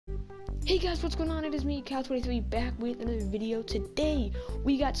Hey guys, what's going on? It is me, Cal23, back with another video. Today,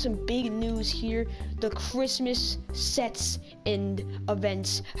 we got some big news here. The Christmas sets and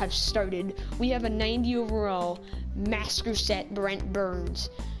events have started. We have a 90 overall master set, Brent Burns.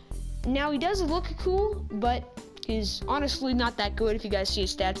 Now, he does look cool, but he's honestly not that good. If you guys see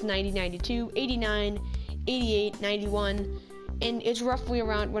his stats, 90, 92, 89, 88, 91, and it's roughly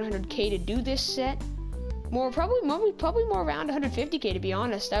around 100k to do this set. Probably more around 150k, to be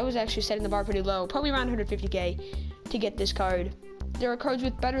honest. I was actually setting the bar pretty low, probably around 150k to get this card. There are cards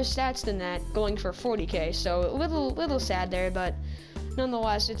with better stats than that going for 40k, so a little sad there, but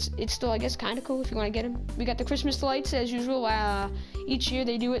nonetheless, it's still, I guess, kind of cool if you want to get them. We got the Christmas lights as usual. Each year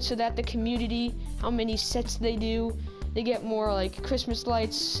they do it so that the community, how many sets they do, they get more like Christmas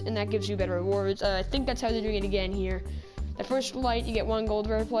lights, and that gives you better rewards. I think that's how they're doing it again here. The first light, you get 1 gold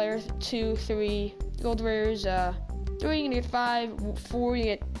rare player, 2, 3 gold rares, 3 you can get 5, 4 you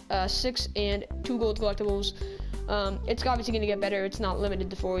get 6, and 2 gold collectibles. It's obviously going to get better. It's not limited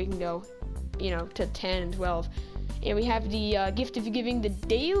to 4. You can go, to 10 and 12. And we have the gift of giving the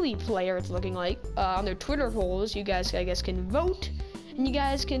daily player, it's looking like, on their Twitter polls. You guys, I guess, can vote. And you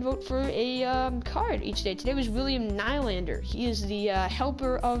guys can vote for a card each day. Today was William Nylander. He is the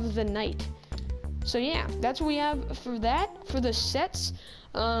helper of the night. So yeah, that's what we have for that. For the sets,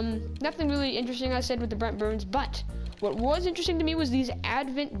 nothing really interesting I said with the Brent Burns, but what was interesting to me was these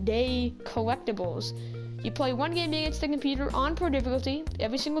Advent Day collectibles. You play one game against the computer on pro difficulty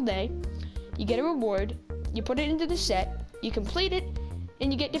every single day. You get a reward. You put it into the set. You complete it,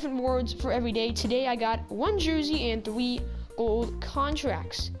 and you get different rewards for every day. Today I got 1 jersey and 3 gold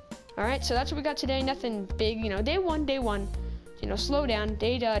contracts. All right, so that's what we got today. Nothing big, day one. Slow down.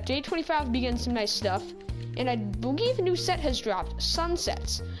 Day 25 begins some nice stuff. And I believe a new set has dropped,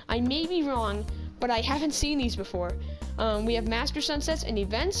 Sunsets. I may be wrong, but I haven't seen these before. We have Master Sunsets and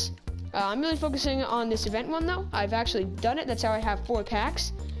events. I'm really focusing on this event one, though. I've actually done it. That's how I have 4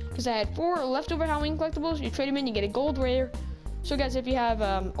 packs. Because I had 4 leftover Halloween collectibles. You trade them in, you get a gold rare. So, guys, if you have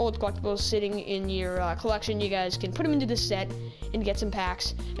old collectibles sitting in your collection, you guys can put them into this set and get some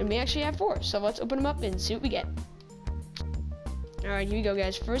packs. And we actually have 4. So let's open them up and see what we get. Alright, here we go,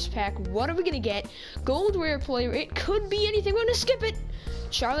 guys. First pack. What are we gonna get? Gold rare player. It could be anything. We're gonna skip it.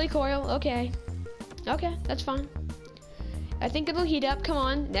 Charlie Coyle. Okay, that's fine. I think it'll heat up. Come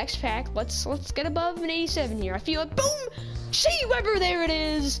on, next pack. Let's get above an 87 here. I feel like, boom! Shea Weber, there it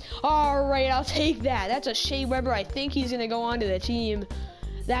is. Alright, I'll take that. That's a Shea Weber. I think he's gonna go on to the team.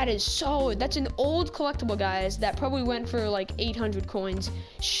 That is solid. That's an old collectible, guys. That probably went for like 800 coins.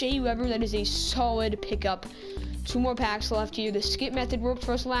 Shea Weber, that is a solid pickup. 2 more packs left here. The skip method worked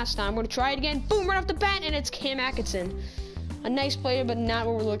for us last time. We're gonna try it again. Boom, right off the bat, and it's Cam Atkinson. A nice player, but not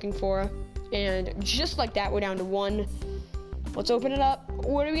what we're looking for. And just like that, we're down to 1. Let's open it up.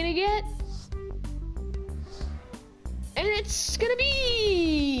 What are we gonna get? And it's gonna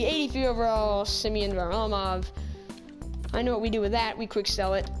be 83 overall, Semyon Varlamov. I know what we do with that. We quick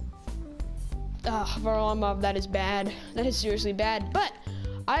sell it. Varlamov, that is bad. That is seriously bad, but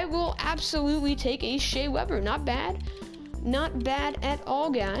I will absolutely take a Shea Weber. Not bad. Not bad at all,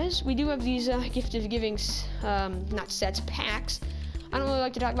 guys. We do have these gift of giving, not sets, packs. I don't really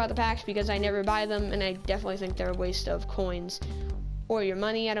like to talk about the packs because I never buy them, and I definitely think they're a waste of coins or your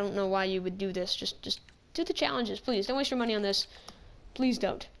money. I don't know why you would do this. Just do the challenges, please. Don't waste your money on this. Please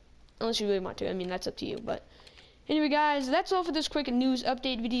don't. Unless you really want to. I mean, that's up to you. But anyway, guys, that's all for this quick news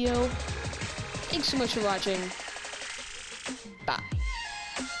update video. Thanks so much for watching. Bye.